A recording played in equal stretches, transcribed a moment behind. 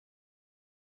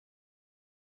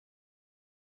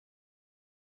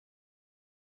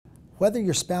Whether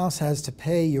your spouse has to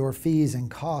pay your fees and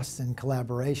costs in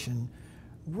collaboration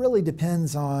really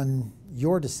depends on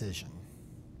your decision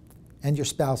and your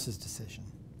spouse's decision.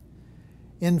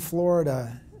 In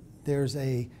Florida, there's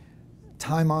a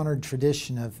time-honored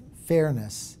tradition of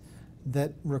fairness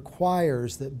that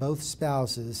requires that both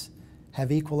spouses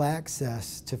have equal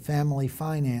access to family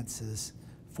finances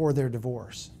for their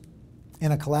divorce.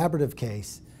 In a collaborative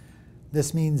case,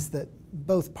 this means that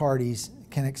both parties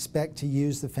can expect to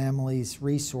use the family's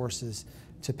resources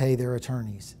to pay their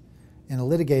attorneys. In a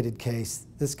litigated case,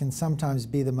 this can sometimes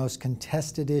be the most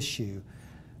contested issue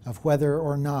of whether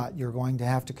or not you're going to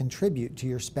have to contribute to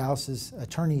your spouse's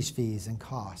attorney's fees and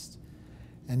costs.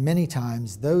 And many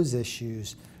times those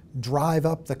issues drive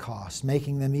up the costs,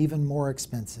 making them even more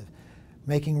expensive,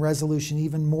 making resolution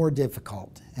even more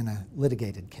difficult in a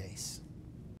litigated case.